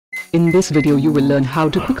In this video you will learn how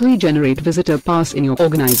to quickly generate visitor pass in your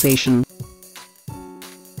organization.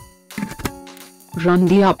 Run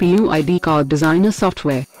the RPU ID card designer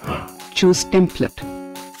software. Choose template.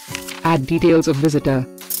 Add details of visitor.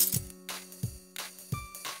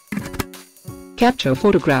 Capture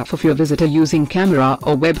photograph of your visitor using camera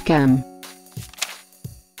or webcam.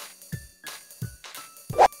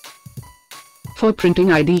 For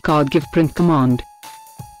printing ID card, give print command.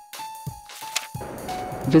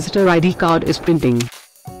 Visitor ID card is printing.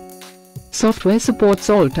 Software supports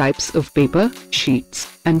all types of paper,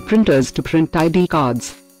 sheets, and printers to print ID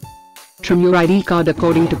cards. Trim your ID card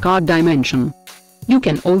according to card dimension. You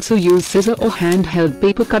can also use scissor or handheld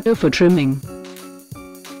paper cutter for trimming.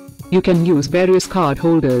 You can use various card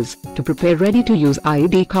holders to prepare ready-to-use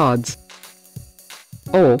ID cards.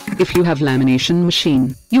 Or, if you have lamination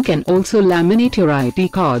machine, you can also laminate your ID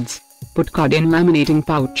cards. Put card in laminating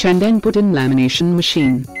pouch and then put in lamination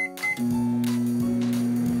machine.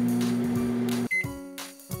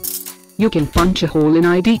 You can punch a hole in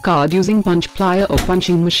ID card using punch plier or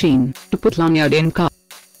punching machine to put lanyard in card.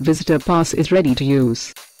 Visitor pass is ready to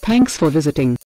use. Thanks for visiting.